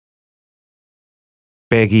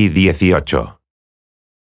Peggy 18.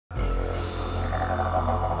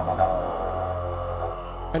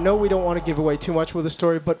 I know we don't want to give away too much with the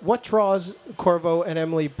story, but what draws Corvo and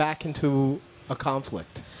Emily back into a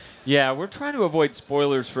conflict? Yeah, we're trying to avoid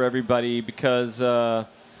spoilers for everybody because our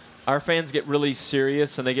fans get really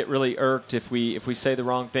serious and they get really irked if we say the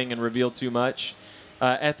wrong thing and reveal too much.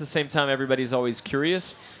 At the same time, everybody's always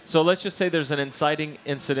curious. So let's just say there's an inciting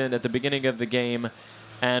incident at the beginning of the game,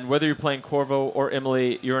 and whether you're playing Corvo or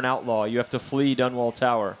Emily, you're an outlaw. You have to flee Dunwall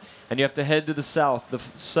Tower, and you have to head to the south, the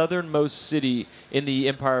southernmost city in the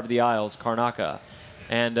Empire of the Isles, Karnaca.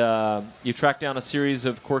 And you track down a series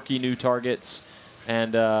of quirky new targets,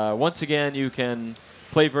 and once again, you can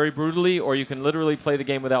play very brutally, or you can literally play the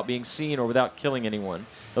game without being seen or without killing anyone.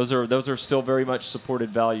 Those are still very much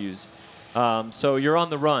supported values. So you're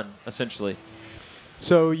on the run, essentially.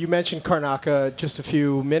 So you mentioned Karnaca just a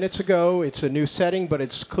few minutes ago. It's a new setting, but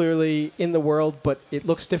it's clearly in the world, but it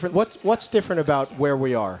looks different. What's different about where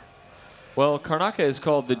we are? Well, Karnaca is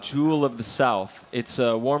called the Jewel of the South. It's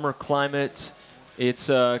a warmer climate. It's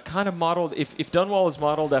kind of modeled, if Dunwall is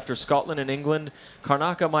modeled after Scotland and England,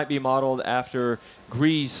 Karnaca might be modeled after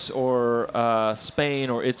Greece or Spain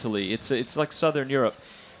or Italy. It's like Southern Europe.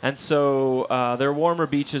 And so there are warmer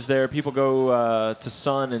beaches there. People go to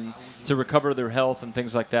sun and to recover their health and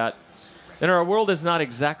things like that. And our world is not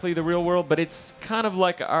exactly the real world, but it's kind of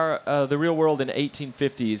like the real world in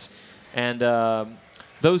 1850s. And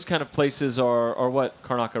those kind of places are what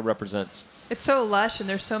Karnaca represents. It's so lush, and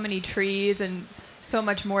there's so many trees and so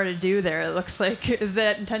much more to do there, it looks like. Is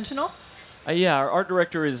that intentional? Yeah, our art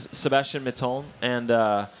director is Sébastien Mitton,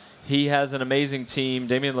 and he has an amazing team.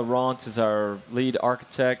 Damien Laurent is our lead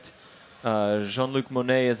architect. Jean-Luc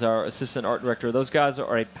Monet is our assistant art director. Those guys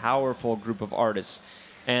are a powerful group of artists.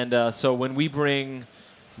 And so when we bring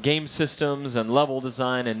game systems and level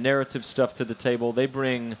design and narrative stuff to the table, they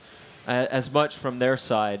bring as much from their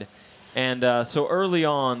side. And so early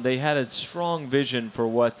on, they had a strong vision for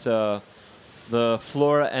what the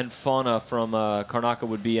flora and fauna from Karnaca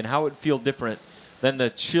would be and how it would feel different than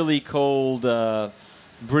the chilly, cold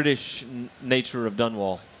British nature of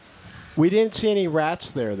Dunwall. We didn't see any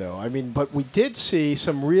rats there, though. I mean, but we did see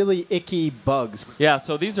some really icky bugs. Yeah,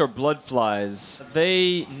 so these are blood flies.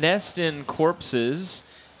 They nest in corpses,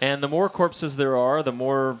 and the more corpses there are, the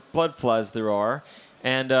more blood flies there are.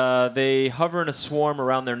 And they hover in a swarm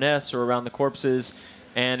around their nests or around the corpses.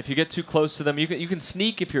 And if you get too close to them, you can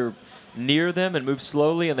sneak if you're near them and move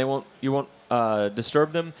slowly, and you won't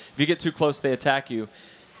disturb them. If you get too close, they attack you.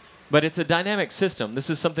 But it's a dynamic system. This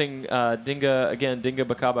is something Dinga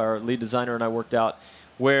Bakaba, our lead designer, and I worked out,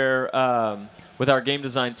 where with our game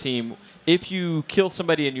design team, if you kill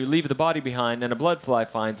somebody and you leave the body behind and a blood fly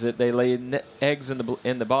finds it, they lay eggs in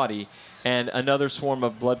the body, and another swarm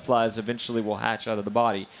of blood flies eventually will hatch out of the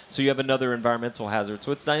body. So you have another environmental hazard.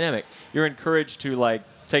 So it's dynamic. You're encouraged to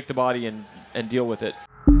take the body and deal with it.